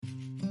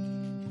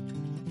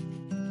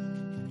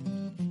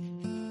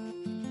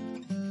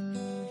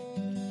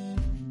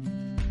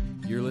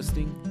You're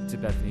listening to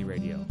Bethany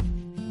Radio.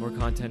 More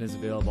content is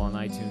available on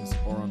iTunes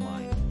or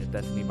online at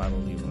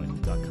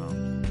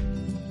BethanyBibleLeroy.com.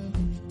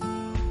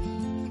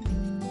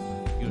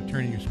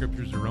 Turning your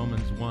scriptures to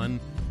Romans 1.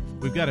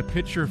 We've got a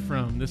picture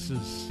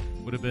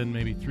would have been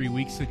maybe 3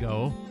 weeks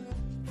ago,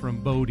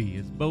 from Bodie.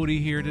 Is Bodie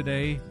here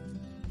today?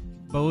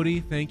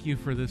 Bodie, thank you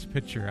for this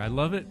picture. I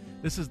love it.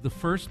 This is the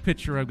first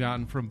picture I've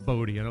gotten from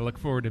Bodie, and I look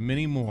forward to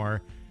many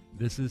more.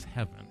 This is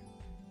heaven.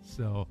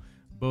 So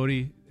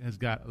Bodie has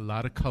got a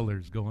lot of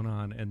colors going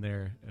on in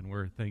there, and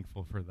we're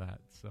thankful for that.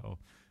 So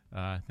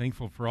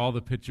thankful for all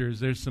the pictures.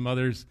 There's some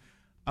others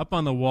up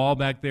on the wall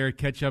back there,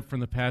 catch up from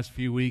the past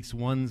few weeks.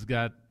 One's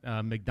got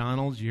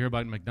McDonald's. You hear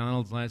about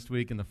McDonald's last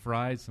week and the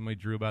fries. Somebody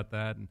drew about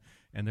that.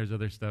 And there's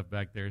other stuff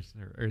back there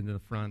or in the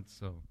front,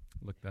 so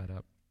look that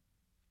up.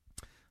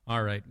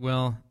 All right,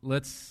 well,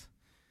 let's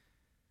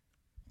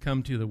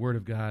come to the Word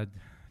of God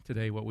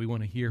today, what we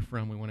want to hear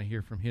from. We want to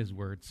hear from His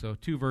Word. So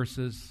 2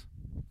 verses,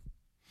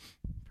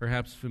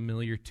 perhaps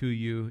familiar to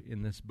you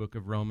in this book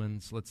of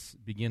Romans. Let's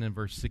begin in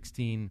verse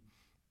 16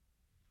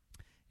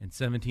 and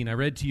 17. I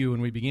read to you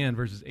when we began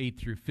verses 8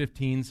 through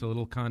 15, so a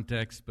little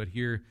context, but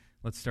here,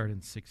 let's start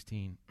in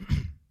 16.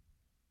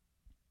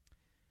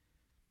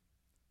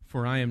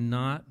 For I am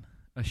not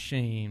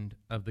ashamed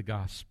of the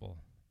gospel,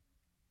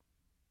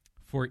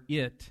 for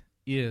it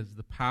is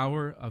the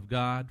power of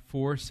God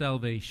for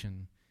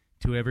salvation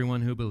to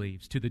everyone who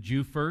believes, to the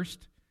Jew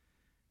first,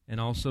 and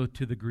also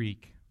to the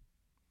Greek.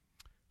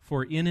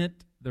 For in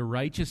it the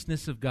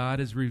righteousness of God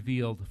is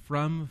revealed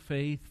from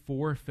faith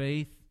for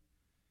faith,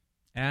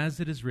 as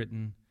it is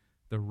written,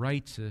 the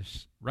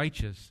righteous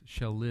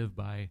shall live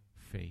by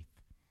faith.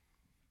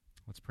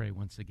 Let's pray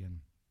once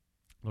again.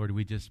 Lord,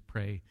 we just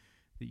pray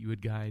that you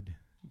would guide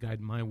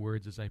my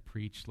words as I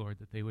preach, Lord,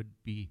 that they would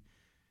be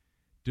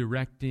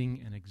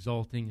directing and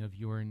exalting of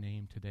your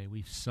name today.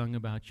 We've sung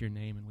about your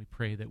name, and we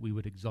pray that we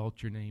would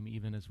exalt your name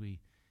even as we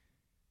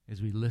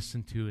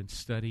listen to and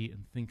study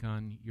and think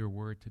on your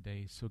word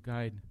today. So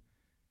guide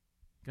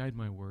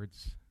my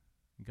words,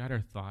 guide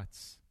our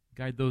thoughts,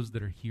 guide those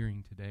that are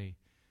hearing today,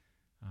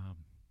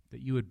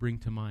 that you would bring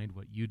to mind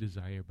what you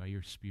desire by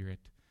your Spirit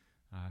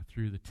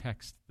through the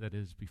text that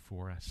is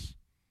before us.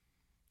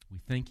 We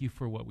thank you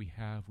for what we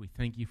have. We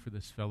thank you for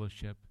this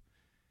fellowship.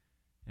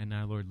 And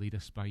now, Lord, lead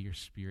us by your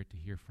Spirit to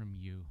hear from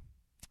you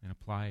and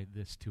apply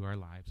this to our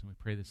lives. And we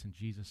pray this in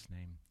Jesus'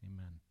 name.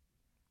 Amen.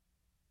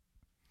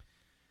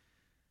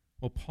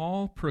 Well,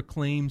 Paul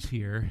proclaims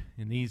here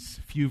in these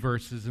few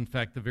verses, in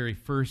fact, the very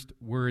first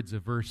words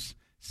of verse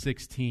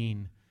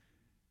 16,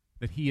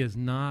 that he is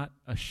not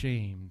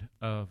ashamed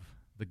of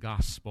the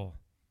gospel.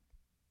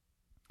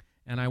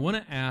 And I want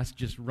to ask,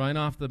 just right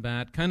off the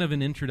bat, kind of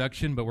an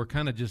introduction, but we're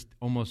kind of just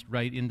almost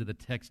right into the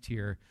text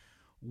here.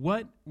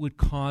 What would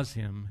cause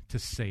him to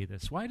say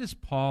this? Why does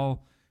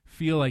Paul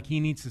feel like he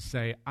needs to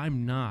say,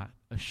 I'm not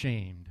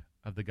ashamed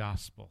of the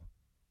gospel?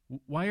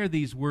 Why are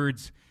these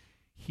words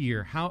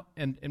here? How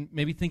and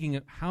maybe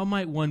thinking, how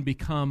might one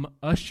become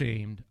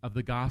ashamed of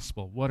the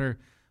gospel? What are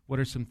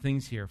some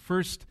things here?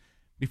 First,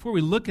 before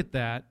we look at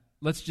that,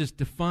 let's just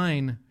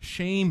define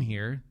shame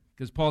here,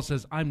 because Paul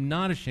says, I'm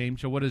not ashamed.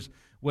 So what does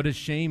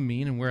shame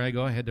mean? And where I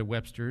go, I head to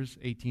Webster's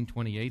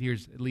 1828.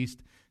 Here's at least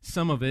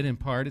some of it in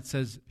part. It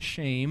says,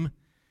 shame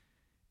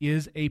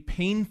is a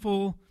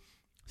painful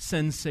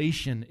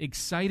sensation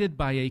excited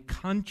by a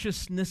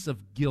consciousness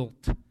of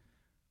guilt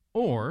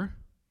or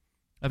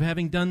of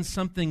having done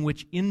something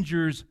which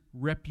injures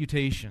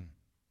reputation,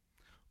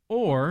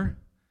 or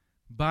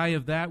by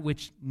of that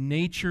which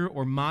nature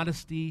or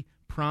modesty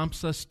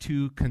prompts us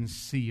to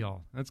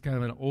conceal. That's kind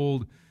of an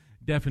old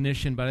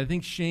definition, but I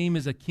think shame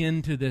is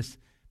akin to this.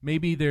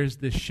 Maybe there's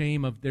this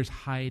shame of there's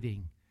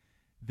hiding,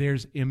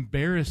 there's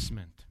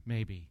embarrassment,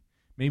 maybe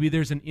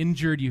there's an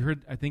injured, you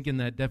heard, I think in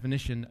that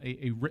definition,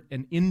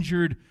 an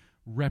injured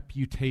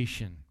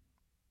reputation.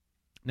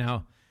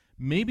 Now,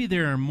 maybe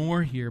there are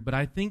more here, but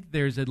I think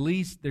there's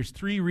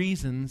 3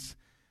 reasons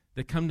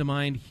that come to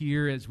mind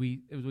here as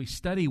we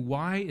study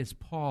why is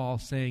Paul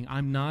saying,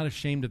 I'm not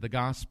ashamed of the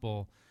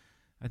gospel.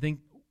 I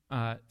think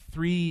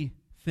 3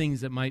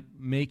 things that might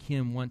make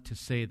him want to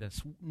say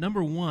this.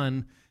 Number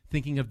 1,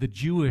 thinking of the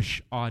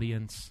Jewish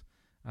audience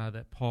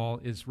that Paul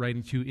is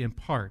writing to in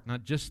part.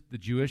 Not just the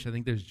Jewish, I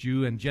think there's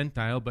Jew and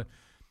Gentile, but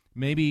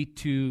maybe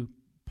to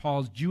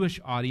Paul's Jewish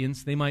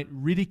audience, they might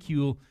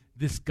ridicule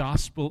this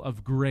gospel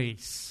of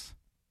grace.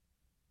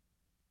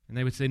 And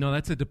they would say, no,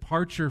 that's a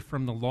departure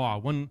from the law.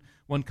 One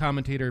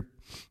commentator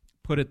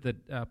put it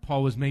that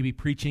Paul was maybe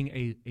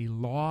preaching a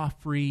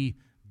law-free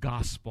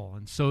gospel.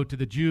 And so to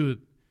the Jew,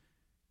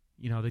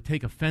 they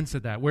take offense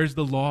at that. Where's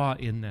the law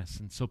in this?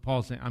 And so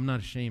Paul's saying, I'm not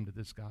ashamed of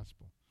this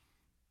gospel.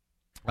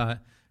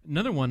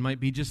 Another one might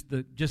be just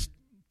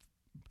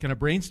kind of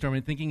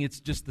brainstorming, thinking it's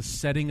just the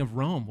setting of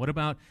Rome. What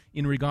about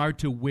in regard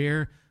to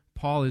where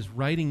Paul is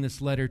writing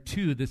this letter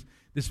to, this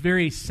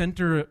very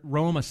center,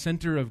 Rome, a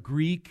center of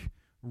Greek,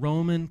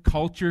 Roman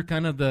culture,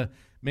 kind of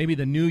maybe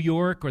the New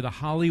York or the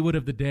Hollywood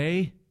of the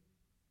day?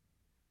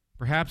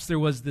 Perhaps there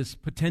was this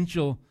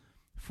potential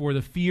for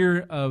the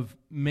fear of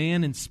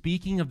man in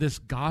speaking of this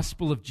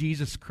gospel of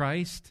Jesus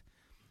Christ.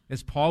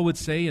 As Paul would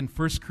say in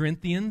 1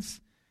 Corinthians,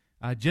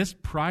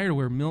 just prior to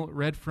where Milt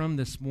read from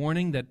this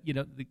morning, that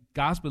the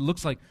gospel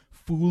looks like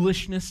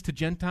foolishness to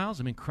Gentiles.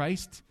 I mean,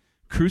 Christ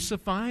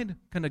crucified,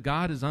 kind of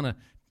God is on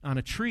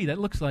a tree. That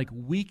looks like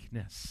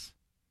weakness.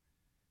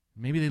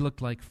 Maybe they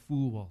looked like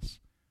fools.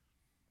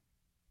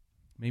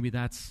 Maybe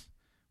that's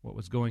what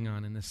was going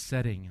on in this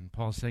setting. And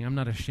Paul's saying, I'm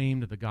not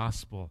ashamed of the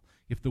gospel.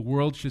 If the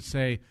world should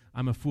say,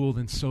 I'm a fool,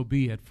 then so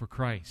be it for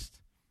Christ.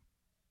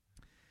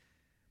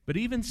 But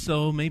even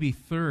so, maybe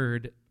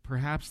third,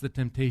 perhaps the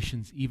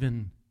temptation's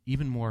even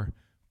more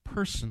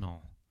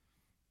personal.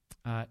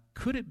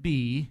 Could it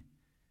be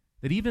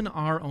that even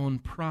our own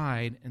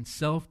pride and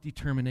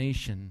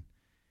self-determination,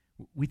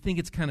 we think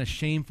it's kind of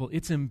shameful,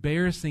 it's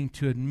embarrassing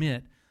to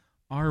admit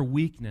our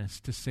weakness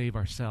to save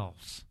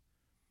ourselves?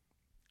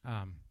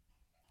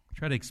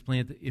 Try to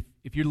explain it.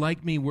 If you're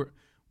like me,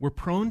 we're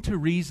prone to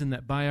reason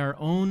that by our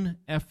own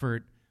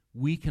effort,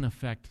 we can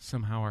affect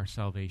somehow our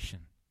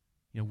salvation.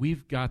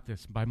 We've got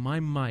this. By my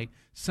might,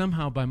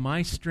 somehow by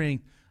my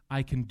strength,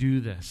 I can do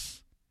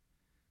this.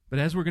 But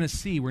as we're going to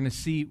see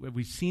what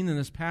we've seen in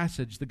this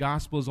passage, the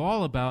gospel is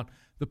all about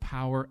the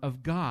power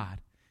of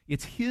God.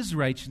 It's His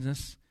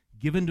righteousness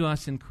given to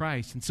us in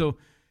Christ. And so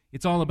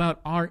it's all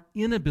about our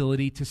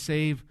inability to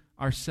save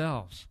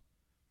ourselves.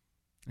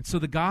 And so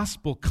the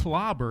gospel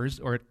clobbers,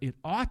 or it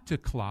ought to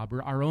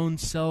clobber, our own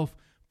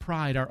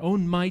self-pride, our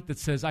own might that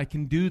says, I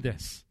can do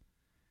this.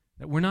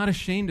 That we're not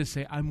ashamed to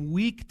say, I'm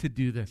weak to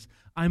do this.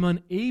 I'm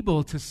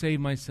unable to save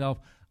myself.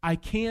 I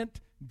can't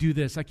do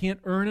this. I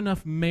can't earn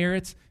enough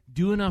merits,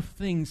 do enough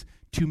things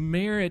to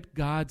merit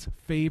God's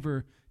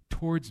favor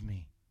towards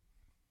me.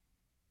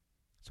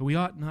 So we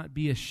ought not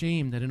be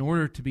ashamed that in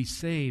order to be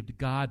saved,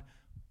 God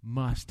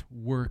must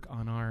work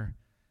on our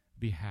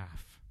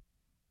behalf.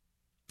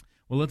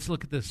 Well, let's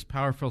look at this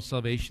powerful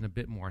salvation a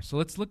bit more. So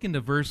let's look into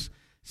verse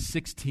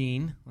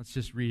 16. Let's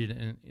just read it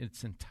in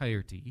its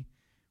entirety.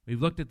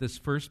 We've looked at this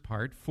first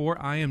part.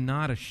 For I am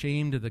not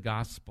ashamed of the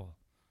gospel.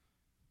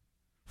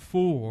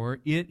 For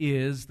it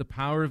is the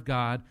power of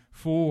God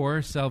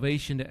for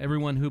salvation to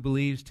everyone who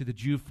believes, to the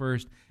Jew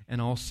first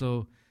and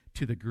also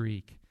to the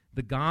Greek.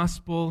 The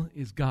gospel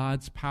is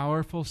God's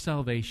powerful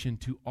salvation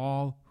to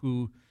all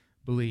who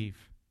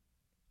believe.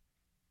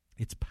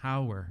 Its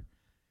power,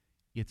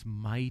 its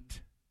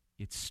might,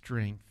 its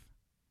strength.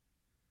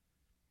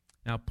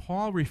 Now,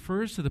 Paul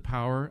refers to the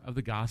power of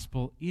the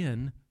gospel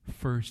in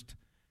 1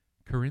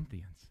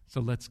 Corinthians. So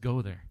let's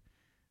go there.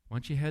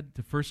 Once you head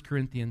to 1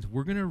 Corinthians,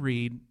 we're going to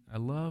read, I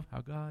love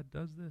how God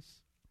does this.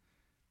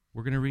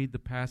 We're going to read the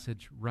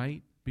passage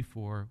right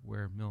before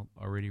where Milt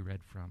already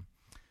read from.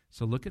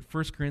 So look at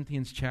 1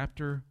 Corinthians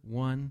chapter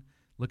 1.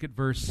 Look at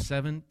verse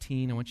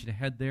 17. I want you to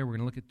head there. We're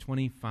going to look at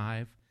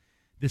 25.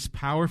 This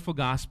powerful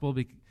gospel,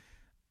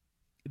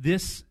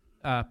 this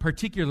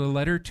particular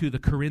letter to the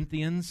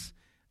Corinthians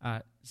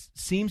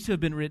seems to have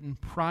been written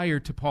prior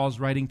to Paul's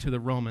writing to the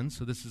Romans.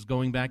 So this is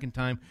going back in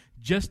time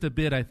just a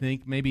bit, I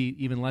think, maybe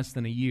even less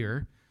than a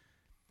year.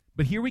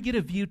 But here we get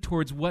a view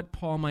towards what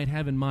Paul might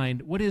have in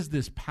mind. What is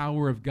this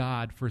power of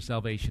God for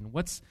salvation?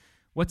 What's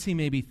he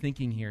maybe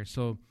thinking here?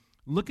 So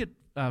look at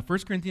 1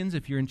 Corinthians,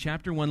 if you're in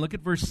chapter 1, look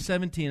at verse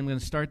 17. I'm going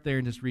to start there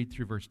and just read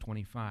through verse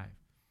 25.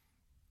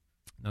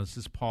 Now, this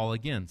is Paul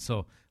again.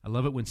 So I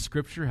love it when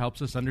Scripture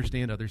helps us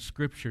understand other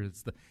Scripture.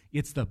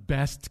 It's the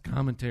best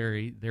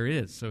commentary there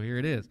is. So here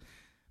it is.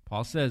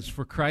 Paul says,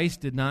 For Christ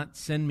did not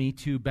send me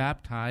to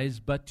baptize,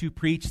 but to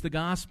preach the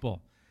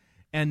gospel,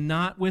 and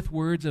not with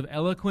words of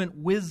eloquent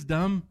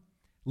wisdom,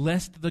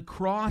 lest the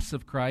cross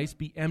of Christ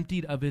be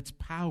emptied of its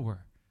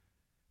power.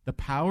 The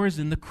power is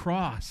in the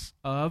cross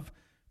of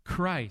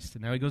Christ.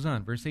 And now he goes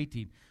on, verse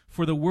 18.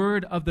 For the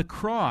word of the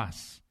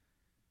cross,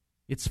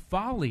 it's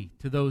folly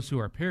to those who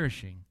are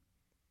perishing,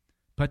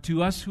 but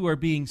to us who are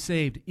being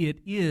saved, it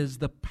is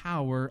the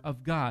power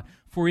of God.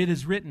 For it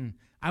is written,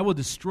 I will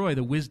destroy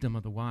the wisdom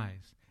of the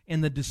wise,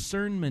 and the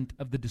discernment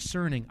of the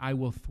discerning I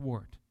will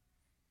thwart.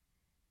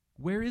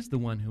 Where is the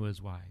one who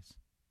is wise?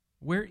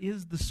 Where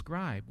is the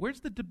scribe?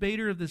 Where's the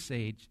debater of this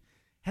age?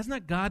 Has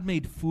not God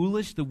made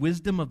foolish the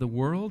wisdom of the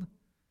world?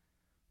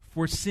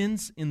 For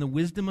since in the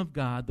wisdom of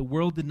God, the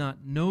world did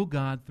not know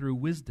God through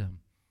wisdom,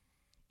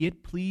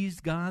 it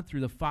pleased God through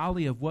the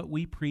folly of what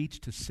we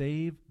preach to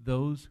save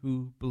those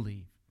who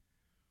believe.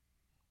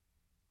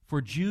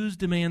 For Jews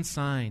demand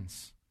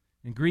signs,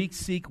 and Greeks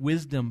seek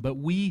wisdom, but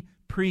we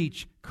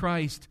preach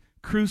Christ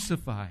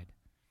crucified,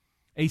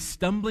 a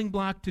stumbling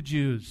block to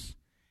Jews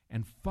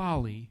and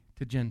folly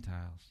to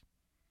Gentiles.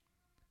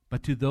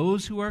 But to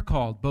those who are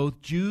called,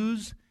 both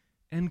Jews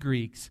and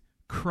Greeks,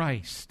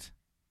 Christ,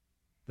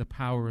 the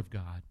power of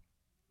God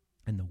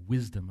and the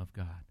wisdom of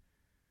God.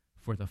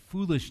 For the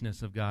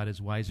foolishness of God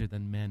is wiser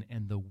than men,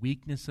 and the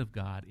weakness of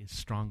God is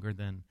stronger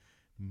than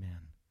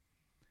men.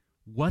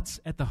 What's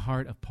at the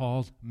heart of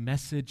Paul's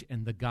message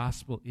and the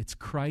gospel? It's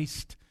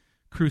Christ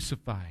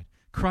crucified.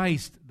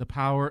 Christ, the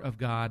power of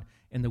God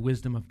and the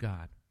wisdom of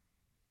God.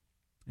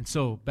 And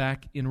so,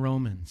 back in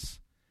Romans,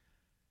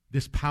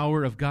 this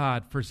power of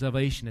God for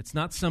salvation. It's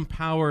not some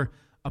power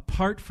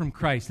apart from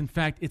Christ. In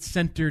fact, it's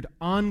centered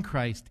on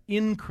Christ,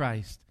 in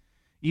Christ.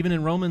 Even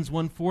in Romans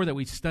 1:4 that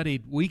we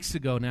studied weeks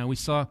ago now, we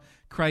saw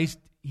Christ,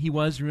 he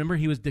was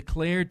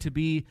declared to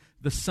be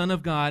the Son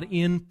of God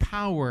in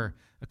power,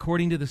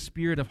 according to the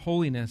Spirit of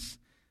holiness,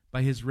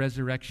 by his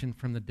resurrection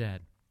from the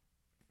dead.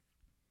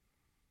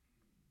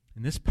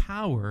 And this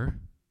power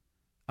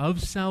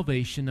of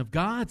salvation, of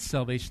God's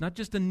salvation, not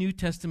just a New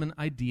Testament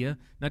idea,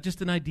 not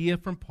just an idea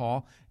from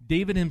Paul.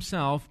 David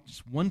himself,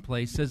 just one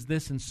place, says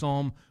this in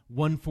Psalm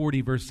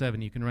 140, verse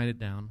 7. You can write it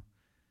down.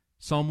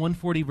 Psalm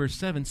 140, verse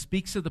 7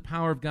 speaks of the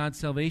power of God's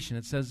salvation.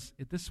 It says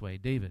it this way,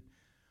 David,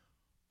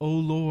 O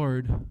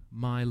Lord,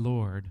 my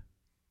Lord,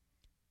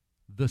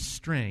 the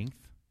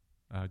strength,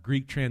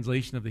 Greek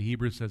translation of the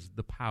Hebrew says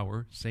the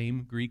power,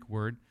 same Greek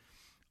word.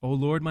 O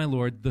Lord, my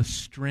Lord, the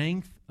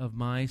strength of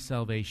my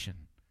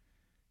salvation.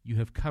 You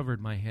have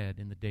covered my head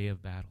in the day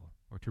of battle.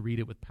 Or to read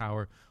it with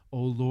power, O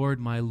Lord,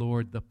 my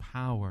Lord, the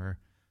power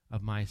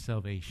of my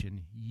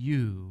salvation.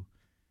 You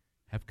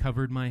have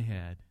covered my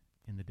head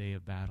in the day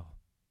of battle.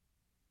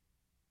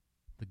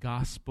 The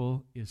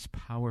gospel is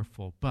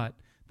powerful, but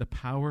the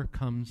power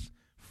comes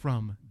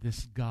from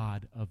this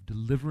God of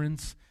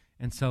deliverance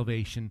and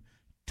salvation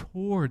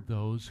toward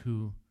those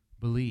who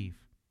believe.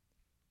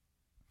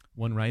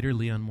 One writer,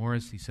 Leon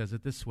Morris, he says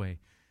it this way: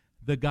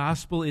 the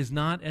gospel is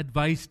not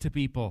advice to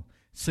people,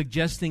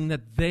 suggesting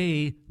that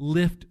they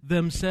lift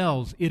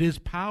themselves. It is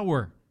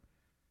power.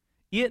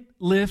 It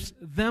lifts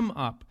them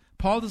up.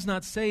 Paul does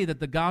not say that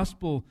the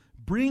gospel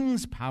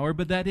brings power,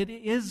 but that it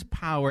is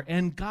power,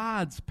 and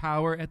God's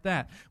power at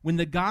that. When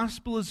the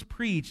gospel is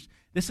preached,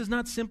 this is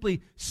not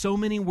simply so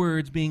many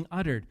words being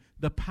uttered.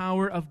 The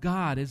power of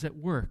God is at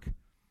work.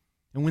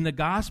 And when the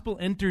gospel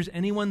enters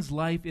anyone's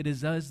life, it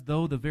is as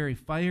though the very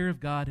fire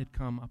of God had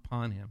come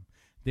upon him.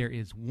 There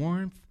is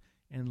warmth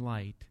and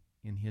light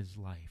in his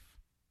life.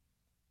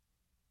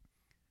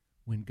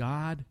 When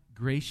God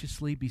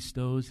graciously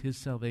bestows his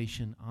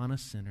salvation on a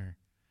sinner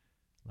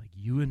like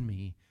you and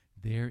me,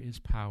 there is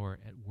power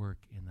at work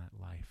in that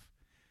life.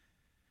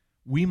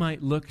 We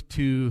might look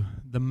to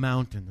the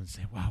mountains and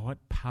say, wow,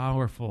 what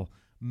powerful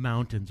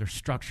mountains or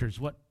structures,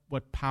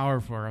 what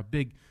powerful, or a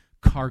big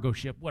cargo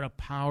ship, what a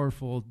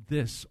powerful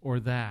this or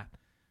that.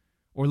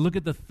 Or look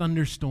at the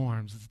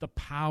thunderstorms, it's the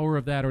power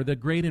of that, or the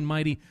great and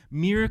mighty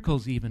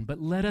miracles even. But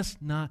let us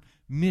not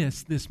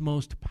miss this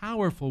most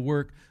powerful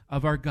work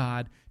of our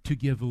God to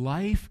give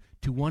life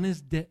to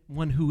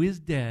one who is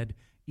dead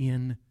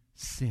in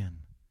sin.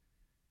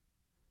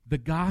 The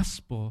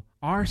gospel,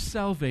 our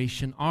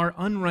salvation, our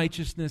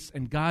unrighteousness,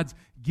 and God's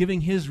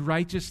giving his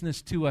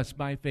righteousness to us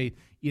by faith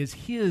is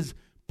his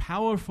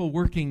powerful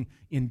working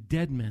in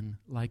dead men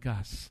like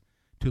us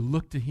to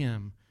look to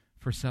him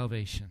for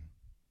salvation.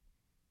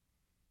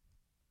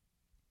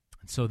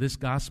 And so this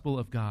gospel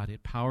of God,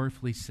 it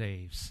powerfully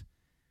saves.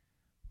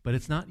 But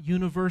it's not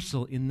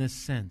universal in this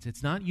sense.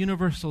 It's not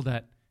universal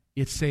that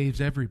it saves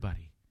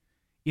everybody.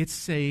 It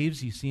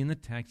saves, you see in the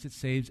text, it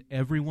saves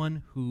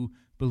everyone who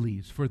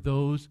believes, for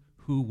those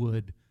who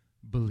would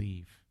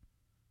believe.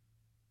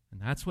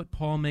 And that's what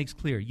Paul makes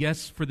clear.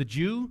 Yes, for the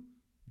Jew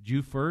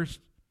first,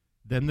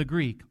 then the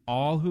Greek,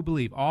 all who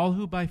believe, all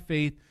who by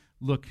faith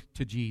look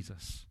to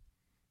Jesus.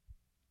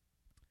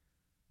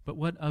 But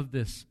what of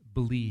this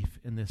belief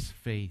and this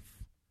faith?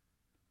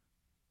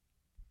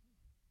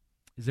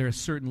 Is there a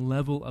certain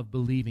level of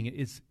believing?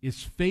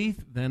 Is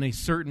faith then a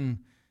certain,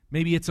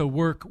 maybe it's a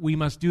work we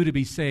must do to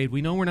be saved?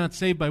 We know we're not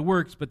saved by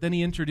works, but then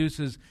he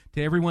introduces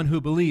to everyone who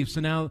believes.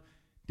 So now,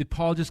 did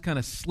Paul just kind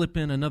of slip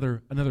in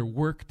another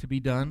work to be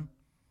done?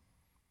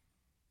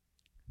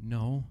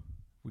 No.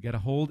 We got to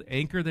hold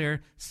anchor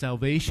there.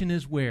 Salvation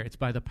is where? It's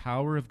by the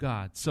power of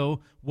God.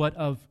 So what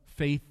of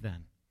faith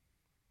then?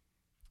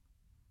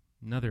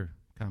 Another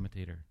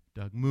commentator,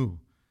 Doug Moo.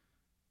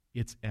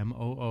 It's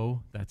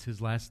M-O-O. That's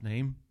his last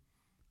name.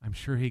 I'm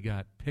sure he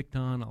got picked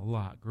on a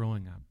lot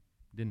growing up,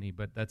 didn't he?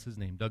 But that's his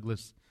name,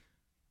 Douglas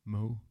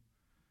Moo.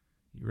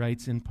 He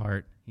writes in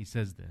part, he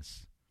says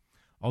this: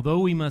 although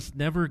we must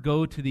never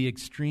go to the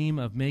extreme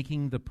of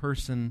making the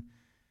person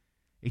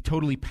a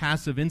totally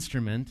passive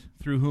instrument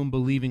through whom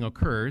believing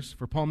occurs,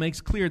 for Paul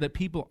makes clear that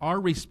people are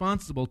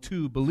responsible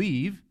to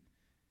believe,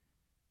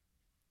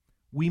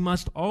 we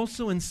must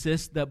also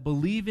insist that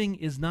believing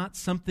is not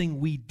something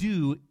we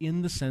do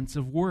in the sense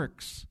of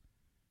works,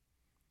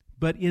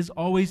 but is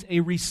always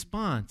a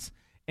response,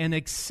 an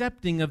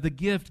accepting of the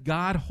gift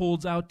God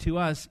holds out to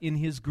us in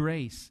his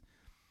grace.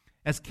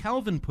 As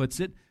Calvin puts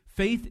it,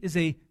 faith is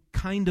a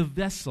kind of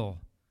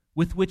vessel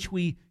with which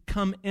we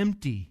come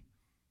empty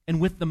and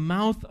with the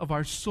mouth of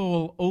our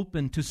soul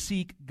open to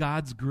seek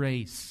God's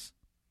grace.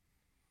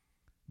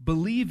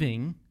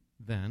 Believing,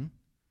 then,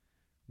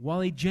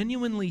 while a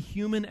genuinely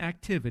human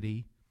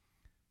activity,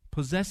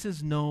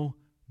 possesses no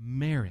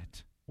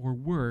merit or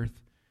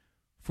worth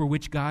for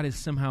which God is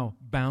somehow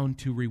bound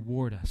to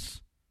reward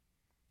us.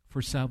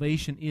 For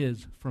salvation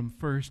is, from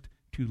first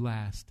to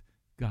last,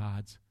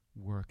 God's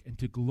work. And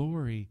to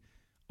glory,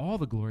 all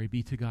the glory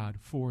be to God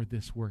for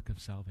this work of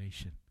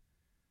salvation.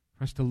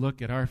 For us to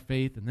look at our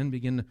faith and then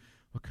begin to,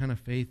 what kind of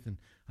faith, and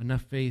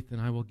enough faith,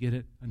 and I will get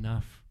it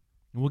enough.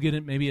 And we'll get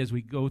it maybe as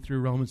we go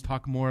through Romans,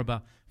 talk more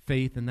about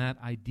faith and that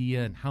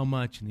idea and how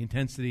much and the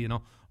intensity and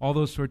all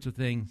those sorts of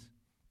things.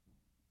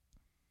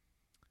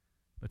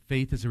 But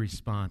faith is a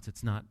response.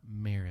 It's not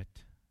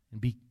merit.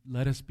 And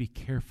let us be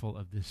careful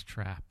of this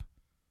trap.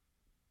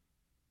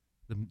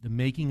 The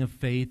making of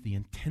faith, the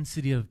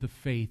intensity of the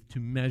faith to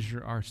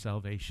measure our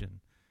salvation.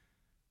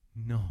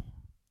 No,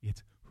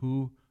 it's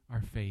who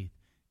our faith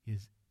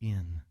is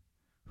in.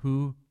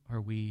 Who are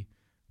we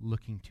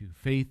looking to?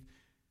 Faith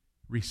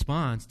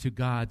responds to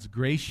God's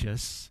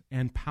gracious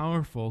and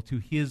powerful, to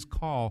His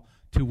call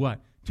to what?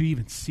 To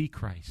even see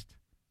Christ.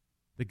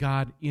 That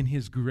God, in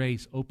His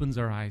grace, opens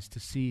our eyes to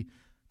see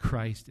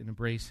Christ and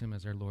embrace Him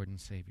as our Lord and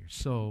Savior.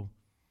 So,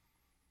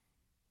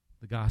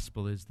 the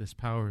gospel is this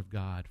power of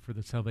God for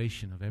the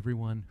salvation of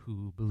everyone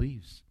who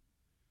believes.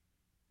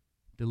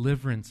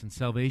 Deliverance and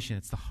salvation,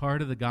 it's the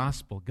heart of the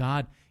gospel.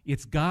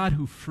 It's God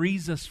who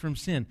frees us from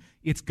sin.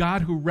 It's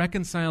God who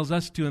reconciles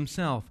us to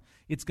Himself.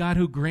 It's God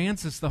who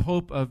grants us the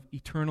hope of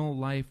eternal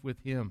life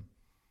with Him.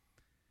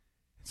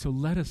 So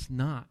let us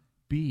not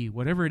be,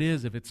 whatever it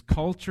is, if it's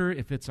culture,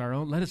 if it's our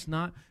own, let us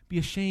not be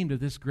ashamed of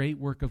this great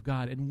work of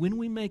God. And when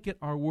we make it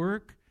our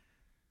work,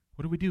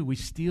 what do? We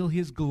steal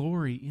His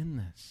glory in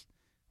this.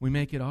 We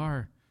make it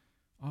ours.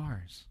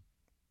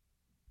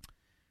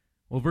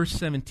 Well, verse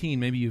 17,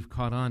 maybe you've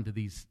caught on to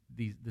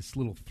this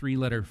little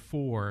three-letter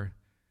for.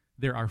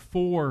 There are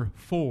 4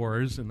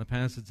 fours in the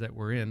passage that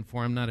we're in.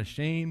 For I'm not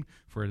ashamed,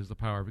 for it is the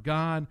power of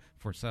God,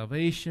 for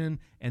salvation.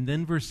 And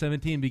then verse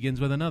 17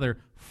 begins with another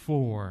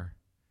for.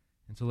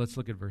 And so let's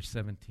look at verse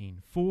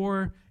 17.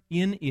 For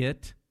in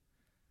it,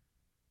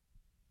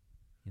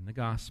 in the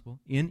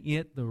gospel, in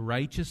it the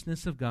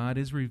righteousness of God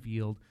is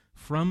revealed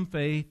from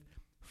faith,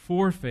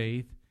 for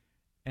faith,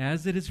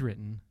 as it is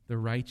written, the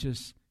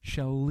righteous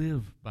shall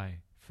live by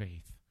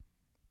faith.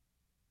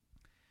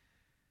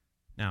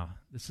 Now,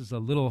 this is a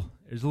little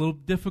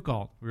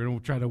difficult. We're going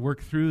to try to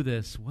work through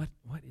this. What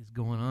is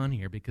going on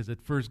here? Because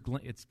at first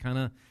it's kind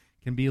of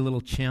can be a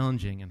little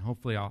challenging, and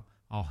hopefully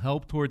I'll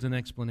help towards an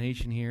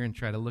explanation here and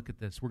try to look at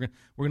this. We're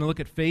going to look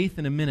at faith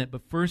in a minute,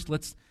 but first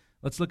let's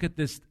look at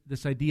this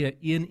idea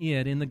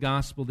in the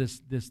gospel.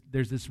 There's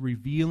this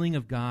revealing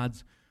of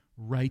God's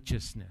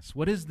righteousness.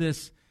 What is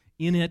this?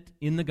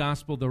 In the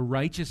gospel, the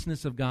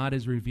righteousness of God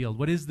is revealed.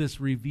 What is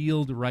this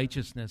revealed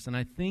righteousness? And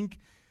I think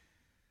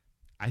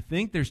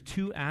there's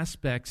 2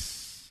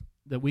 aspects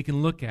that we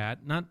can look at,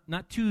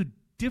 not 2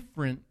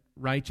 different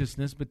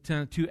righteousness, but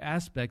 2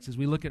 aspects as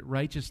we look at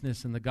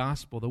righteousness in the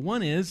gospel. The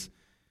one is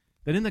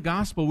that in the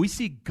gospel we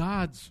see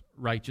God's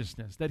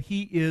righteousness, that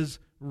He is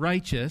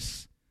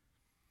righteous,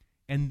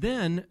 and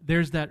then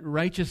there's that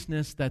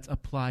righteousness that's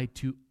applied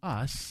to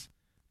us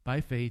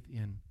by faith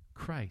in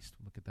Christ.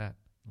 We'll look at that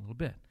in a little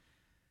bit.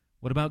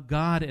 What about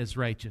God as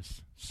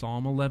righteous?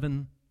 Psalm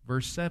 11,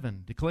 verse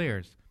 7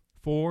 declares,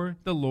 for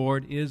the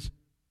Lord is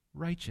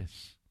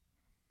righteous.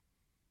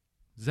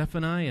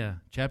 Zephaniah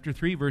chapter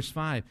 3, verse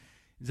 5.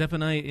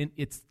 Zephaniah,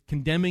 it's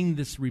condemning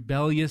this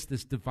rebellious,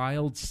 this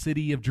defiled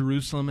city of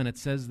Jerusalem, and it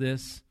says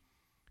this,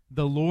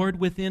 the Lord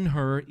within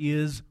her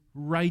is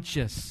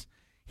righteous.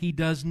 He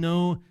does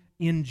no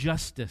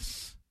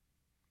injustice.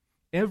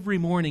 Every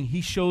morning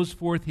He shows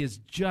forth His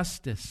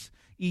justice.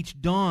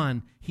 Each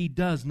dawn He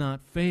does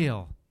not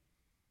fail.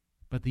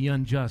 But the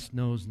unjust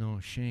knows no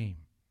shame.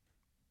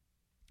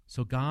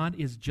 So God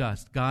is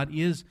just. God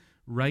is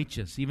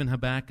righteous. Even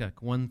Habakkuk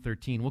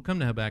 1:13. We'll come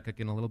to Habakkuk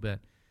in a little bit.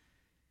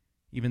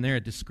 Even there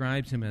it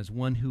describes Him as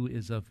one who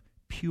is of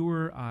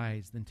purer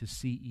eyes than to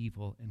see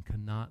evil and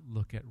cannot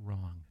look at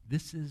wrong.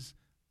 This is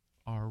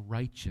our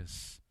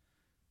righteous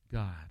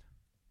God.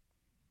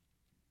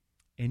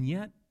 And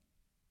yet,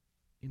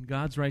 in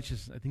God's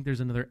righteousness, I think there's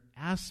another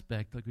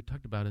aspect, like we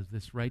talked about, is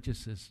this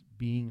righteousness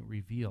being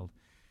revealed.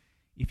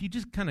 If you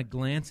just kind of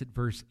glance at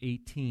verse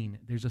 18,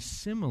 there's a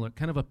similar,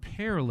 kind of a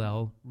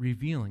parallel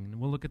revealing. And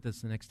we'll look at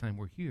this the next time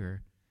we're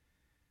here.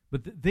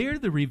 But there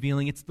the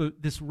revealing,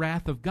 this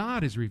wrath of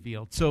God is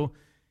revealed. So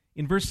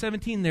in verse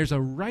 17, there's a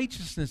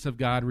righteousness of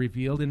God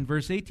revealed. In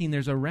verse 18,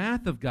 there's a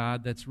wrath of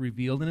God that's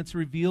revealed, and it's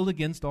revealed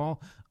against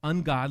all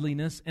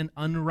ungodliness and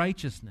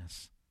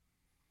unrighteousness.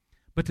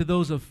 But to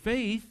those of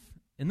faith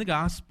in the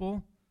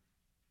gospel,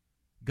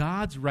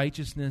 God's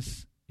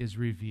righteousness is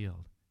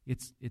revealed.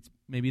 It's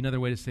maybe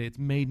another way to say it's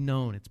made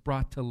known. It's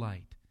brought to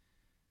light.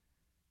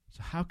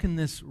 So how can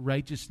this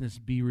righteousness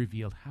be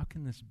revealed? How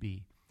can this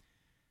be?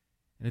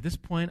 And at this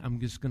point, I'm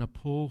just going to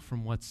pull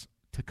from what's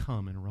to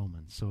come in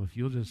Romans. So if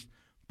you'll just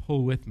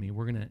pull with me,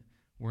 we're going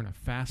to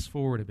fast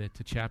forward a bit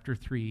to chapter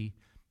 3,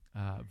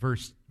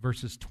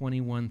 verses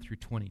 21 through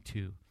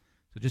 22.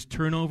 So just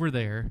turn over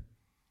there,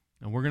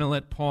 and we're going to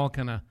let Paul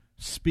kind of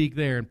speak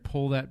there and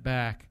pull that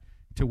back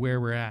to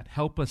where we're at.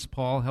 Help us,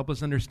 Paul. Help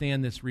us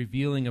understand this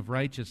revealing of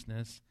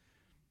righteousness.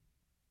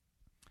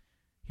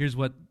 Here's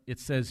what it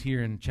says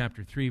here in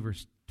chapter 3,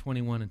 verse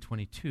 21 and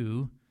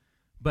 22.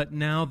 But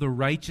now the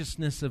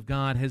righteousness of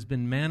God has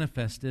been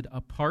manifested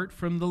apart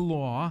from the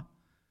law,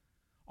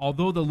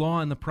 although the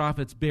law and the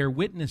prophets bear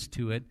witness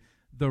to it,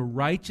 the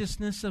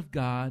righteousness of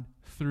God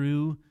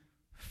through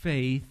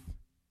faith,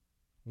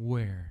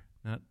 where?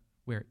 Not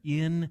where?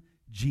 In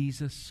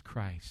Jesus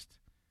Christ,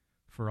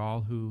 for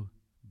all who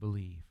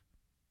believe.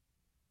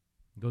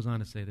 It goes on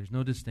to say, there's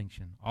no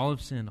distinction. All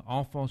have sinned,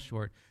 all fall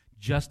short,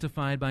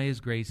 justified by His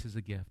grace as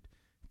a gift,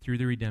 through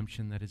the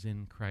redemption that is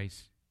in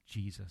Christ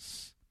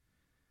Jesus.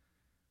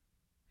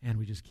 And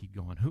we just keep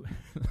going.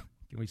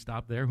 Can we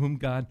stop there? Whom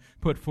God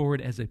put forward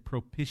as a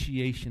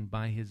propitiation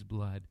by His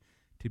blood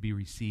to be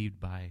received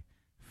by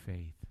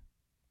faith.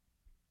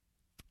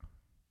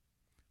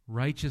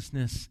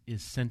 Righteousness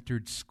is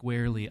centered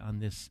squarely on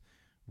this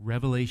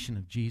revelation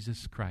of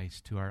Jesus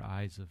Christ to our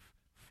eyes of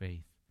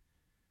faith.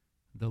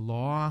 The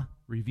law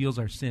reveals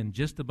our sin.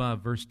 Just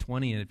above verse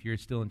 20, and if you're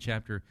still in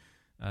chapter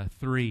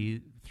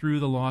 3, through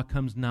the law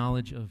comes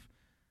knowledge of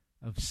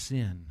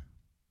sin.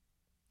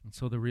 And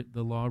so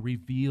the law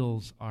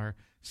reveals our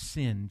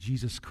sin.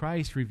 Jesus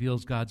Christ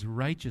reveals God's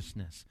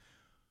righteousness.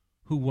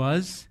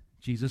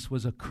 Jesus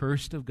was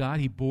accursed of God.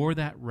 He bore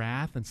that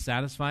wrath and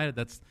satisfied it.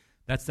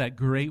 That's that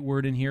great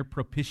word in here,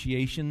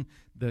 propitiation.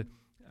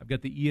 I've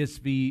got the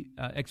ESV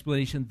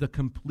explanation, the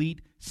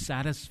complete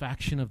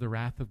satisfaction of the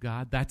wrath of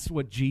God. That's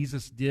what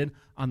Jesus did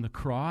on the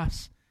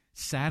cross,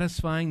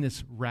 satisfying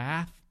this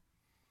wrath.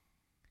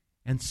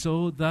 And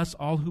so, thus,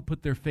 all who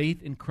put their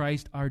faith in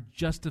Christ are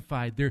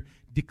justified. They're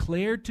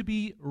declared to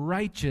be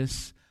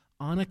righteous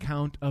on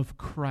account of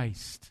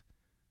Christ.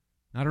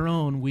 Not our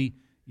own.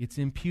 It's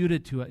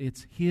imputed to us.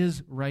 It's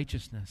His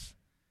righteousness.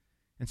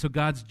 And so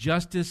God's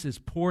justice is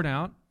poured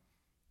out.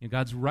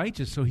 God's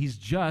righteous, so He's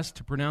just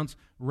to pronounce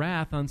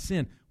wrath on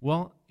sin.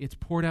 Well, it's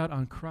poured out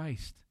on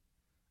Christ,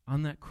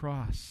 on that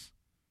cross.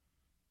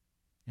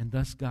 And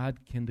thus God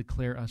can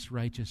declare us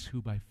righteous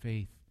who by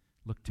faith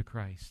look to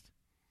Christ.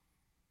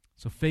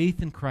 So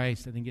faith in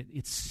Christ, I think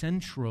it's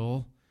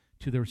central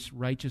to the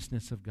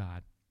righteousness of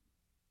God.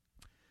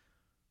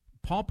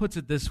 Paul puts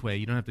it this way.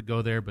 You don't have to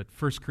go there, but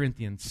 1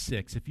 Corinthians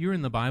 6. If you're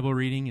in the Bible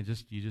reading, you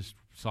just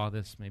saw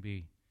this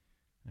maybe,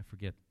 I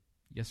forget,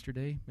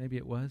 yesterday, maybe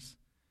it was.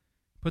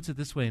 Puts it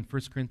this way in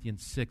 1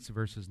 Corinthians 6,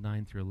 verses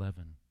 9 through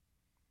 11.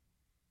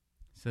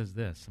 It says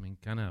this.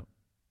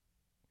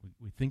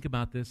 We think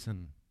about this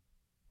and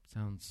it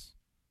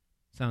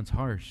sounds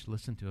harsh.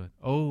 Listen to it.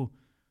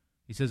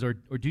 He says, or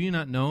do you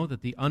not know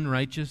that the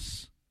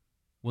unrighteous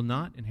will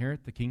not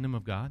inherit the kingdom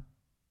of God?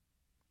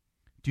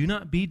 Do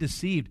not be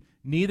deceived.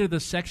 Neither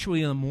the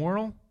sexually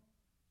immoral,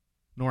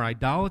 nor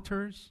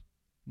idolaters,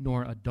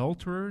 nor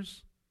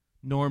adulterers,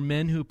 nor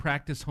men who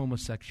practice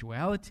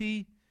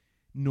homosexuality,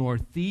 nor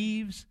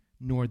thieves,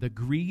 nor the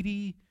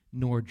greedy,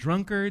 nor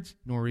drunkards,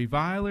 nor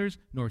revilers,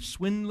 nor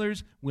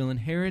swindlers will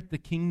inherit the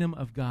kingdom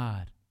of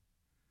God.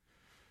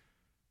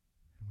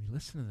 And we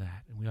listen to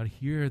that, and we ought to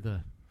hear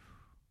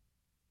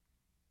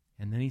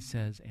and then he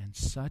says, and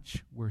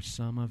such were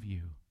some of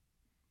you.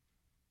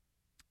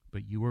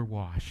 But you were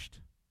washed,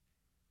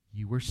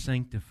 you were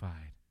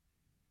sanctified,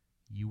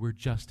 you were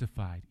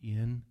justified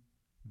in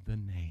the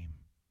name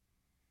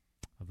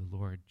of the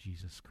Lord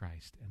Jesus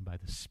Christ and by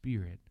the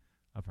Spirit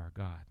of our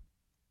God.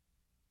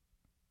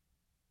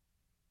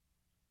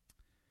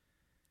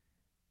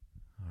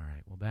 All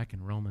right, well, back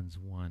in Romans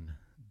 1,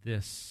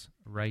 this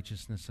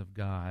righteousness of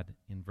God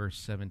in verse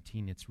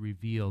 17, it's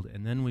revealed.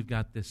 And then we've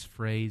got this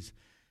phrase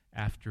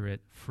after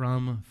it,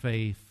 from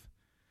faith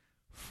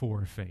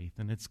for faith.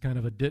 And it's kind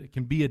of it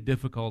can be a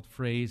difficult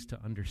phrase to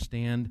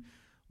understand.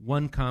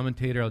 One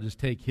commentator, I'll just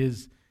take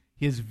his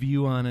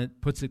view on it,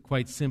 puts it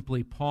quite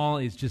simply. Paul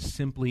is just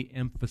simply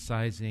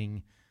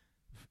emphasizing,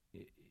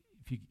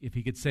 if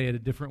you could say it a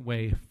different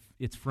way,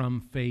 it's from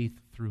faith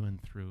through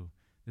and through.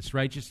 This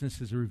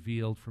righteousness is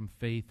revealed from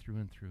faith through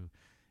and through.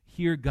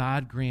 Here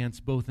God grants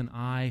both an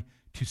eye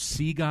to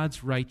see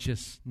God's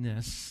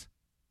righteousness.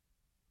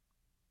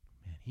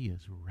 Man, He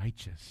is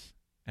righteous,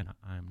 and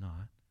I am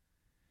not.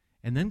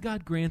 And then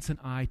God grants an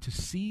eye to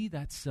see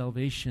that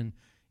salvation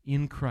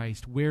in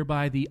Christ,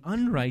 whereby the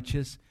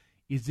unrighteous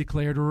is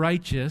declared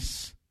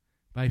righteous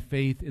by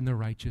faith in the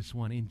righteous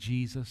one, in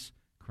Jesus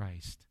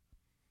Christ.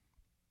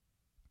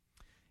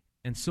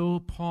 And so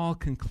Paul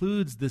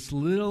concludes this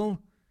little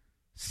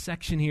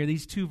section here,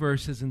 these two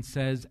verses, and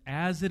says,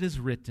 as it is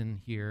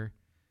written here,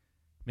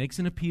 makes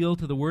an appeal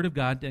to the Word of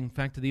God, in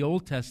fact, to the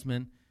Old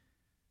Testament,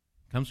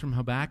 comes from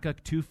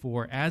Habakkuk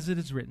 2:4, as it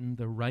is written,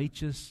 the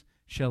righteous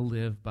shall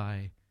live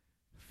by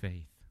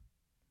faith.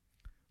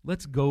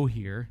 Let's go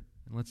here,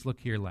 and let's look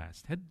here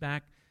last. Head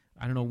back.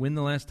 I don't know when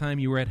the last time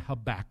you were at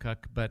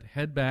Habakkuk, but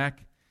head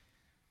back.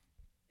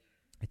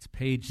 It's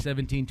page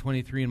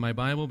 1723 in my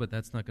Bible, but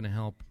that's not going to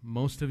help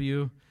most of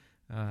you.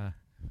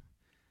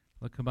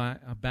 Look about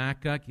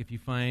Habakkuk. If you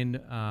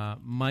find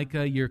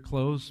Micah, you're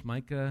close.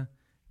 Micah,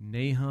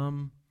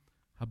 Nahum,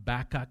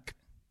 Habakkuk.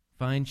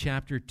 Find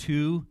chapter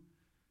 2.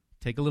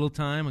 Take a little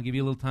time. I'll give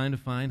you a little time to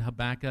find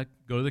Habakkuk.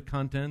 Go to the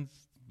contents.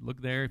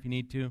 Look there if you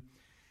need to.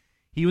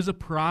 He was a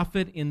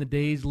prophet in the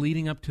days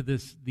leading up to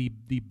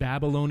the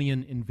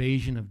Babylonian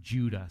invasion of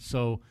Judah.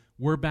 So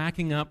we're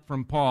backing up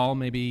from Paul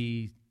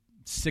maybe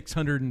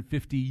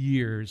 650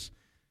 years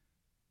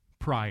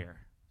prior.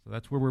 So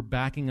that's where we're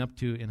backing up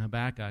to in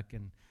Habakkuk.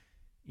 And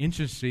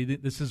interestingly,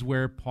 this is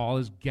where Paul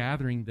is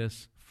gathering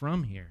this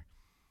from here.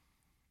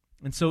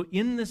 And so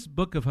in this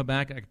book of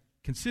Habakkuk, I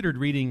considered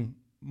reading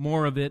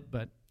more of it,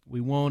 but we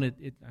won't.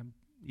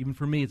 Even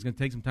for me, it's going to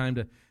take some time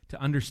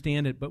to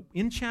understand it. But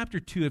in chapter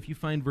 2, if you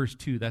find verse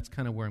 2, that's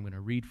kind of where I'm going to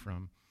read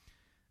from.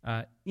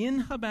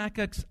 In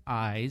Habakkuk's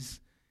eyes,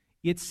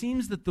 it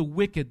seems that the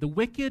wicked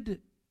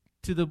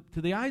to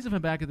the eyes of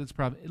Habakkuk, that's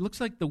prophet, it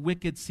looks like the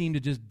wicked seem to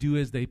just do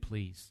as they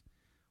please,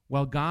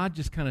 while God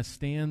just kind of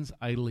stands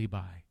idly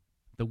by.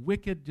 The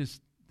wicked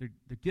they're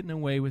getting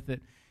away with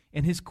it.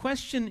 And his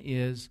question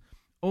is,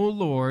 O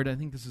Lord, I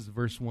think this is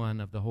verse 1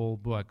 of the whole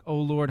book, O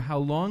Lord, how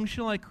long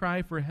shall I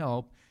cry for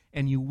help,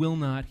 and you will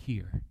not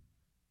hear?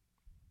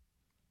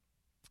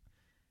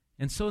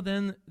 And so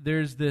then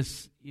there's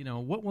this,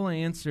 what will I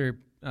answer?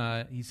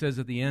 He says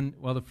at the end,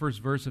 the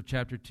first verse of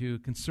chapter 2,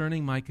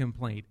 concerning my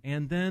complaint.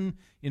 And then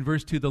in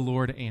verse 2, the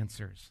Lord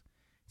answers.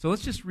 So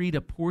let's just read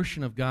a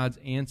portion of God's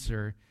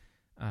answer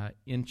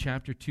in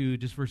chapter 2,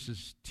 just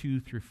verses 2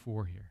 through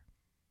 4 here.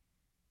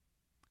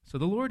 So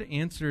the Lord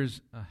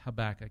answers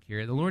Habakkuk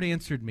here. The Lord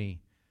answered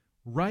me,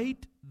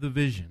 write the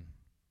vision,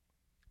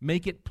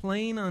 make it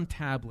plain on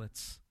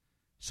tablets,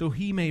 so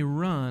he may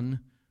run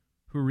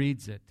who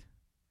reads it.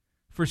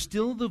 For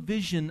still the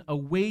vision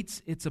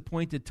awaits its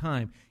appointed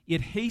time.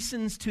 It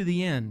hastens to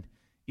the end.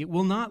 It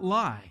will not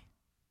lie.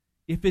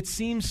 If it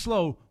seems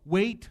slow,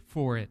 wait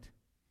for it.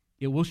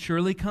 It will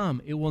surely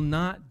come. It will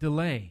not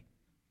delay.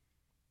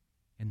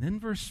 And then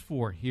verse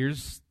 4,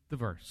 here's the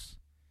verse.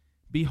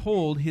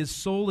 Behold, his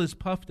soul is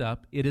puffed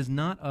up. It is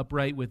not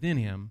upright within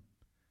him,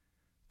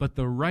 but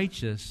the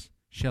righteous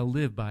shall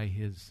live by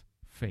his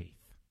faith.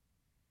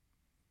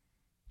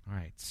 All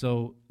right,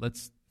 so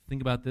let's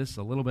think about this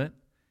a little bit.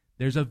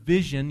 There's a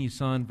vision you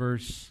saw in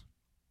verse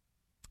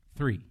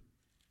 3.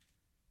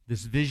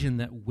 This vision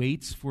that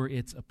waits for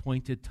its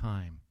appointed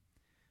time.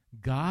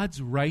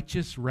 God's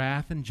righteous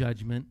wrath and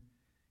judgment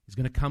is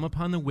going to come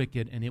upon the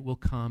wicked, and it will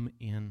come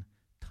in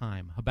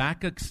time.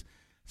 Habakkuk's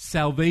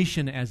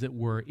salvation, as it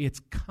were, it's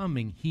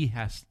coming. He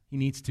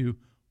needs to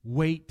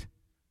wait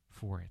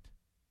for it.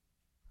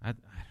 I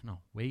don't know,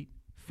 wait,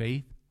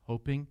 faith,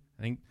 hoping.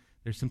 I think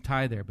there's some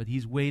tie there, but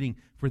he's waiting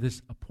for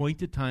this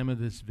appointed time of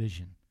this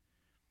vision.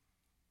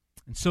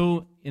 And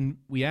so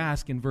we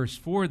ask in verse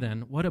 4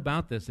 then, what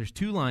about this? There's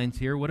 2 lines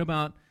here. What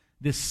about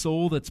this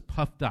soul that's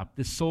puffed up,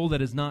 this soul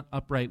that is not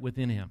upright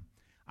within him?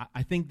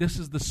 I think this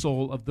is the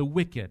soul of the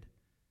wicked.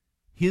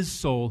 His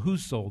soul,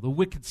 whose soul? The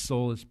wicked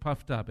soul is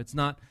puffed up. It's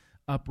not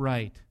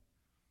upright.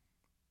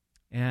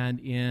 And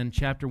in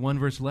chapter 1,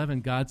 verse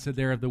 11, God said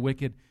there of the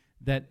wicked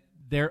that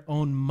their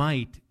own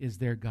might is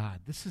their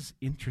God. This is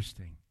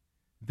interesting.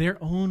 Their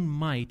own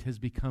might has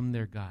become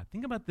their God.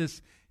 Think about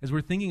this as we're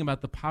thinking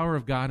about the power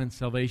of God and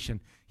salvation.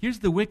 Here's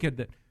the wicked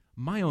that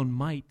my own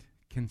might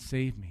can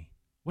save me.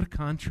 What a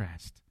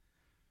contrast.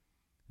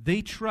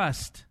 They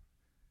trust,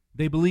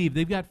 they believe,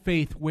 they've got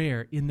faith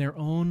where? In their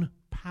own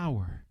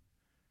power.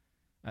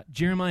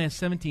 Jeremiah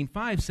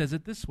 17:5 says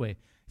it this way. It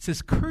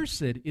says,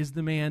 cursed is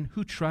the man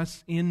who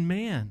trusts in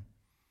man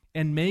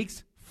and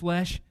makes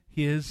flesh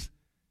his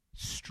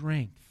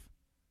strength.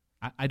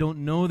 I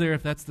don't know there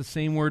if that's the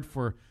same word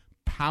for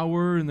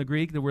power in the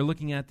Greek that we're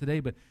looking at today,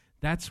 but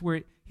that's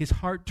where his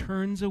heart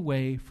turns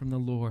away from the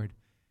Lord.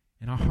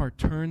 And our heart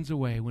turns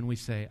away when we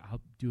say,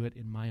 I'll do it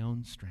in my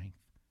own strength.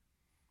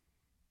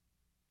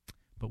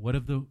 But what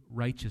of the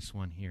righteous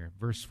one here?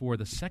 Verse 4,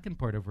 the second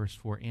part of verse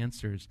 4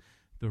 answers,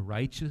 the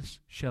righteous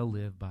shall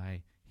live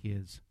by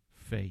his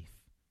faith.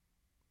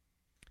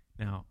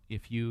 Now,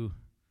 if you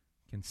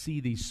can see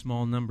these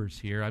small numbers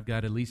here, I've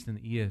got at least in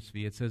the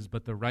ESV, it says,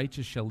 but the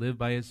righteous shall live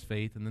by his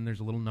faith, and then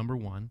there's a little number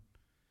 1.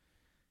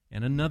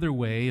 And another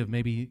way of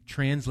maybe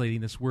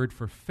translating this word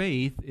for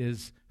faith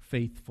is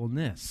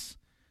faithfulness.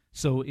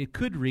 So it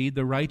could read,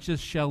 the righteous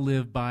shall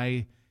live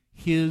by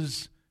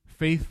his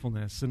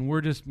faithfulness. And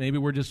we're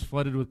just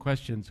flooded with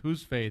questions.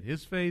 Whose faith?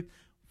 His faith?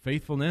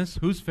 Faithfulness?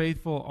 Who's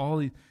faithful?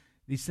 All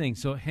these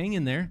things. So hang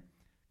in there,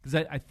 because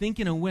I think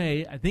in a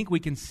way, I think we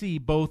can see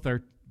both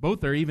are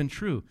even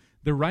true.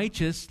 The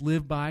righteous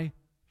live by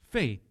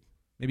faith.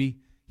 Maybe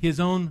his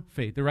own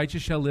faith. The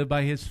righteous shall live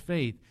by his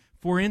faith.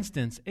 For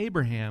instance,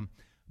 Abraham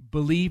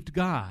believed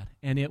God,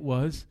 and it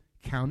was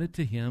counted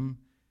to him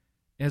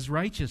as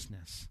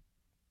righteousness.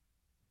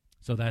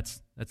 So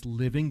that's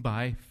living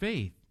by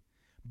faith.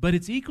 But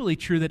it's equally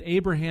true that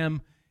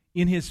Abraham,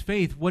 in his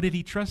faith, what did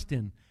he trust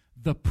in?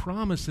 The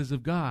promises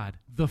of God,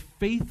 the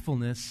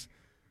faithfulness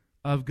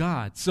of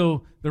God.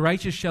 So the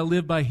righteous shall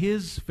live by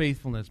his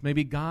faithfulness,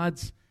 maybe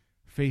God's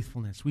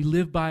faithfulness. We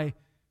live by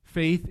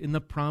faith in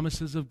the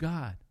promises of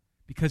God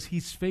because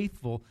he's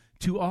faithful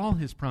to all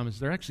his promises.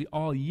 They're actually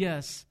all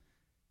yes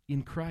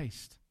in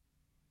Christ.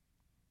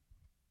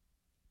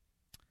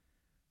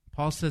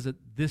 Paul says it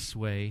this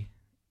way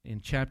in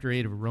chapter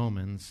 8 of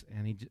Romans,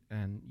 and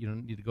you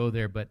don't need to go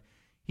there, but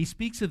he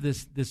speaks of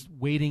this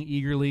waiting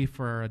eagerly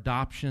for our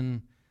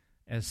adoption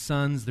as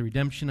sons, the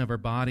redemption of our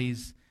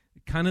bodies.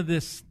 kind of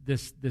this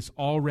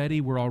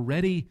already, we're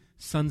already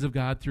sons of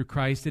God through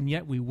Christ, and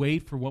yet we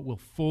wait for what will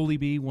fully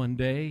be one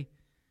day.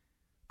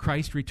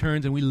 Christ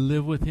returns and we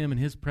live with him in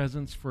his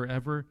presence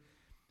forever.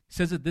 He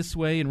says it this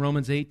way in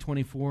Romans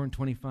 8:24 and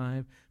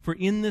 25. For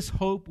in this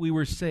hope we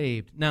were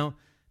saved. Now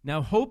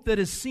hope that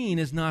is seen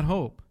is not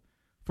hope.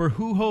 For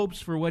who hopes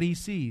for what he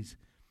sees?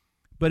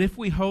 But if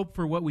we hope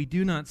for what we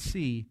do not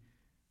see,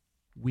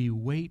 we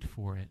wait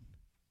for it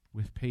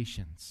with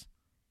patience.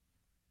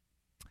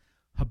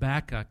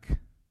 Habakkuk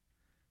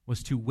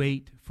was to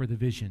wait for the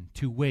vision.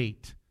 To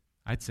wait,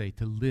 I'd say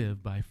to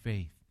live by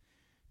faith.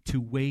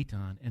 To wait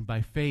on, and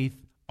by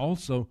faith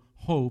also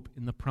hope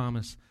in the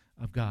promise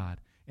of God.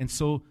 And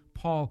so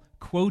Paul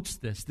quotes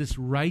the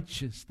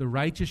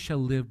righteous shall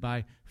live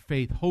by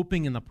faith,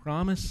 hoping in the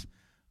promise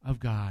of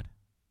God.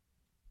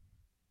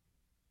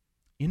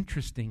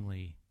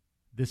 Interestingly,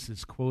 this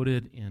is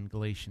quoted in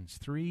Galatians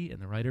 3,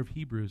 and the writer of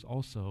Hebrews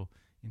also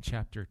in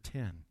chapter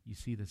 10. You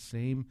see the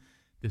same,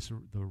 the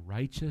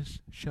righteous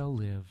shall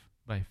live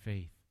by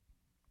faith.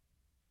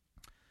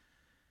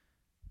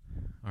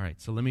 All right,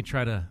 so let me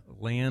try to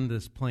land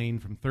this plane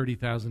from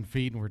 30,000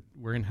 feet, and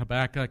we're in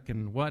Habakkuk,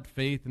 and what?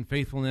 Faith and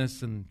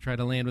faithfulness, and try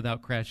to land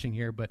without crashing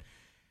here, but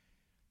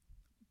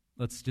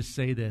let's just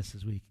say this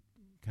as we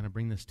kind of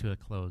bring this to a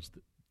close.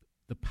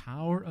 The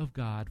power of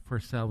God for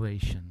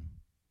salvation,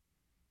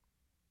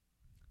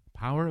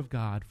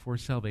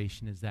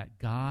 is that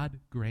God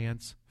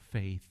grants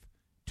faith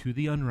to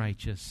the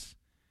unrighteous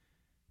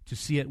to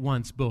see at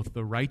once both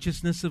the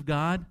righteousness of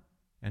God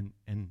and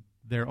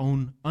their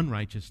own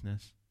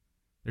unrighteousness,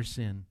 their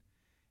sin,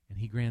 and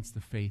he grants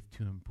the faith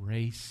to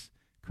embrace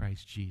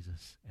Christ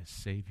Jesus as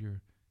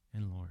Savior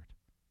and Lord.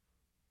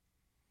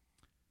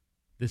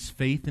 This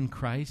faith in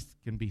Christ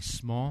can be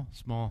small,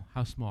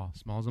 how small?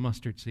 Small as a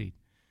mustard seed.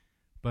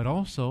 But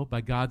also,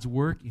 by God's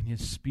work in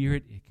his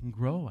Spirit, it can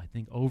grow, I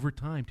think, over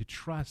time to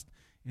trust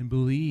and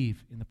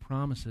believe in the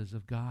promises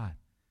of God.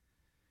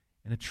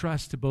 And a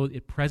trust to both,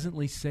 it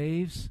presently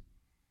saves,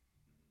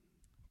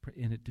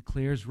 and it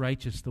declares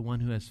righteous the one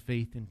who has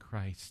faith in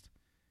Christ.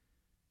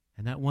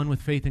 And that one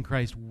with faith in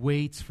Christ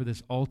waits for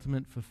this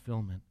ultimate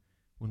fulfillment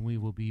when we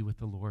will be with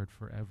the Lord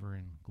forever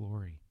in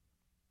glory.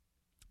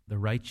 The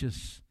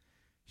righteous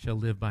shall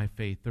live by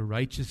faith. The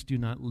righteous do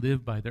not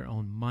live by their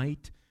own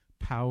might,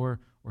 power,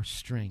 or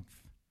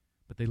strength,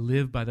 but they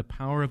live by the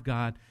power of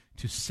God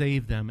to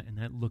save them, and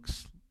that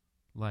looks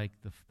like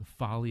the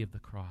folly of the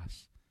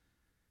cross.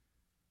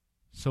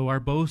 So our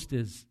boast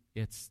is,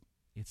 it's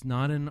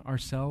not in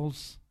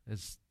ourselves,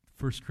 as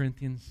 1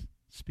 Corinthians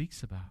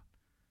speaks about.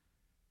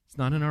 It's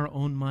not in our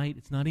own might.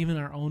 It's not even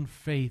our own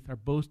faith. Our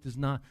boast is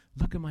not,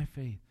 look at my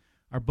faith.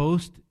 Our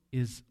boast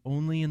is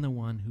only in the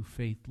one who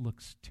faith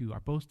looks to.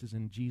 Our boast is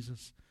in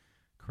Jesus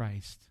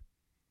Christ.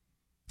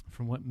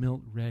 From what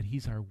Milt read,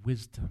 he's our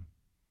wisdom.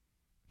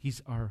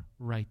 He's our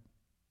right.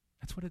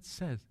 That's what it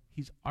says.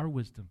 He's our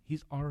wisdom.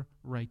 He's our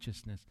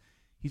righteousness.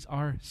 He's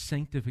our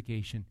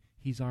sanctification.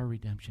 He's our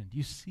redemption. Do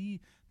you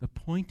see the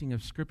pointing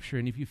of Scripture?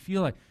 And if you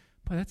feel like,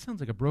 boy, that sounds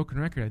like a broken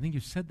record. I think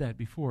you've said that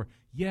before.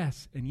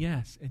 Yes, and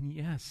yes, and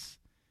yes.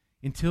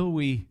 Until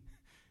we,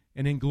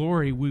 and in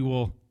glory, we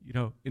will,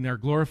 in our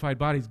glorified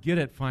bodies, get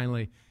it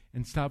finally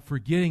and stop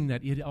forgetting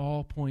that it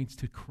all points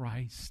to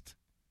Christ.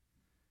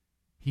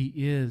 He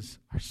is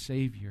our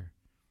Savior.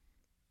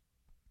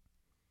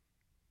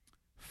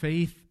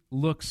 Faith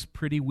looks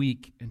pretty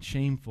weak and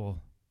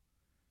shameful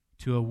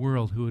to a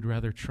world who would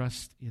rather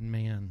trust in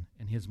man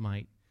and his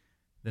might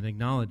than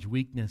acknowledge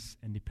weakness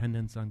and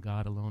dependence on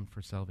God alone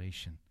for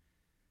salvation.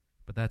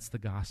 But that's the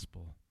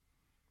gospel.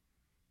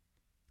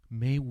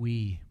 May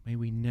we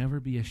never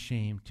be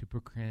ashamed to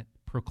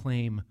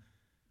proclaim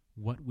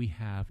what we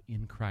have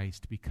in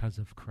Christ because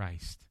of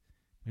Christ.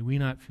 May we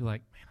not feel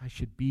like, man, I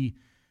should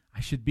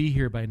be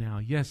here by now.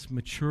 Yes,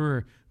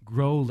 mature,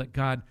 grow, let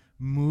God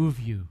move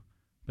you,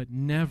 but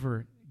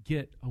never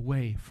get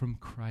away from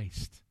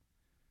Christ.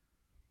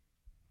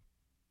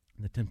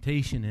 And the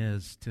temptation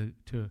is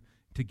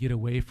to get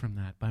away from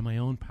that by my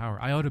own power.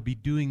 I ought to be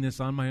doing this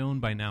on my own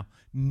by now.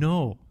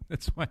 No,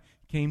 that's why I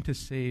came to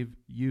save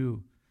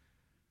you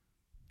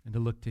and to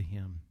look to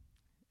him.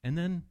 And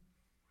then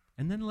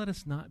let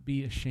us not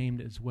be ashamed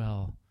as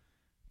well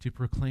to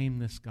proclaim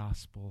this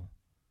gospel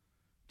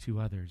to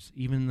others,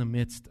 even in the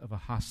midst of a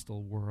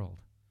hostile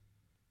world.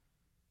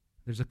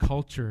 There's a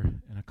culture,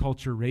 and a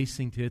culture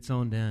racing to its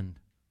own end.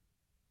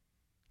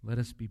 Let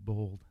us be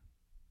bold.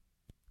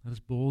 Let us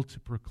bold to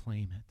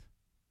proclaim it,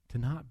 to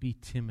not be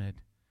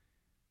timid.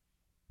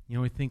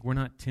 We think we're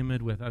not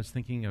timid with, I was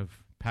thinking of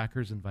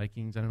Packers and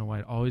Vikings. I don't know why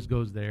it always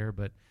goes there,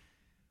 but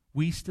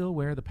we still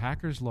wear, the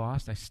Packers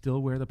lost, I still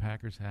wear the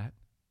Packers hat.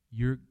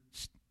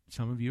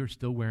 Some of you are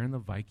still wearing the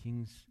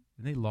Vikings,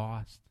 and they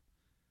lost.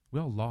 We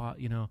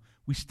all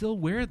we still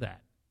wear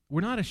that.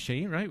 We're not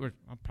ashamed, right? I'm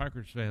a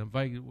Packers fan,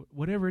 Vikings,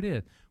 whatever it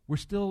is. We're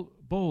still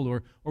bold,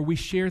 or we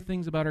share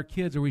things about our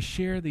kids, or we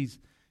share these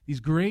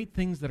great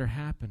things that are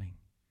happening.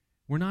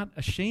 We're not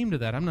ashamed of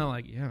that. I'm not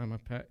like, yeah, I'm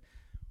a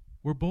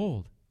We're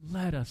bold.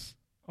 Let us,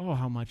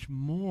 how much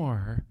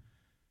more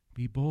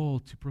Be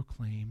bold to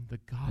proclaim the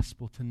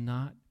gospel, to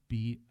not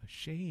be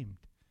ashamed.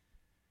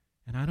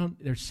 And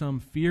there's some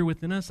fear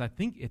within us. I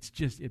think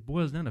it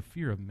boils down to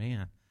fear of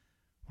man.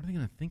 What are they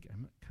going to think?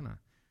 They're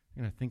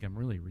going to think I'm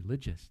really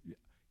religious.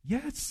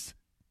 Yes,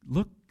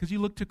 because you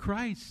look to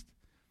Christ.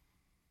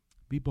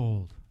 Be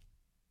bold.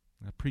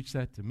 And I preach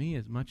that to me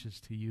as much as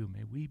to you.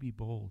 May we be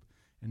bold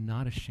and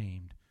not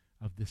ashamed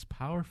of this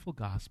powerful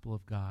gospel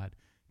of God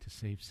to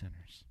save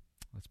sinners.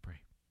 Let's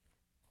pray.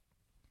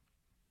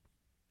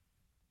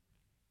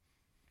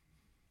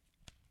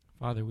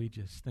 Father, we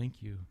just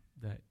thank you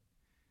that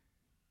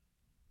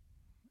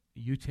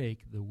you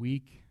take the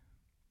weak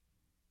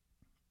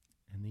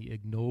and the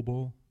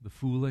ignoble, the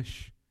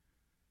foolish,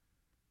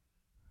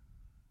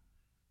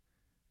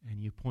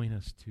 and you point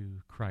us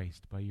to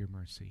Christ by your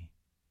mercy.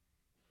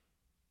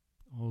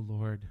 Oh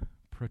Lord,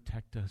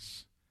 protect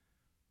us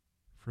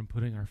from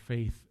putting our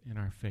faith in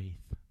our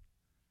faith,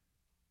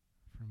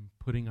 from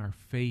putting our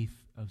faith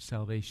of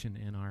salvation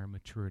in our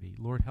maturity.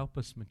 Lord, help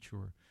us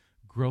mature.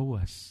 Grow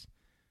us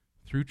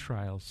through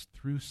trials,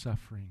 through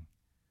suffering.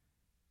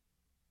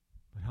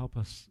 But help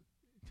us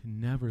to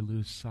never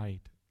lose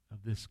sight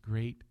of this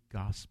great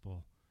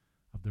gospel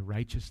of the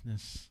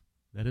righteousness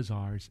that is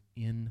ours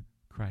in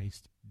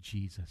Christ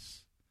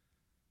Jesus.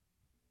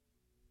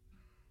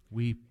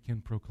 We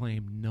can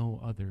proclaim no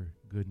other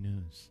good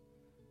news.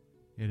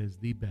 It is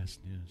the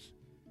best news.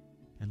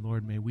 And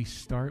Lord, may we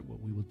start what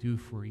we will do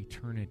for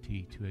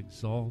eternity to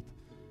exalt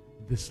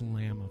this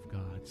Lamb of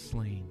God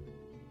slain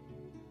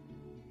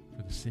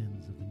for the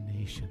sins of the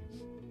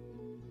nations.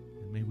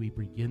 And may we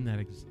begin that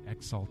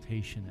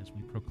exaltation as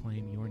we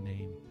proclaim your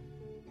name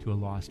to a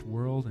lost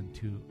world and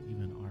to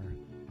even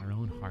our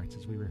own hearts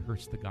as we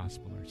rehearse the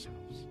gospel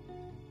ourselves.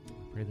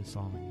 I pray this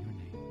all in your name.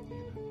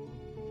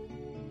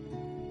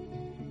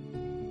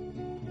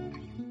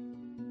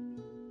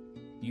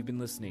 You've been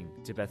listening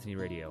to Bethany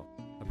Radio,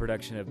 a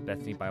production of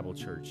Bethany Bible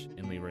Church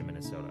in Leroy,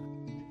 Minnesota.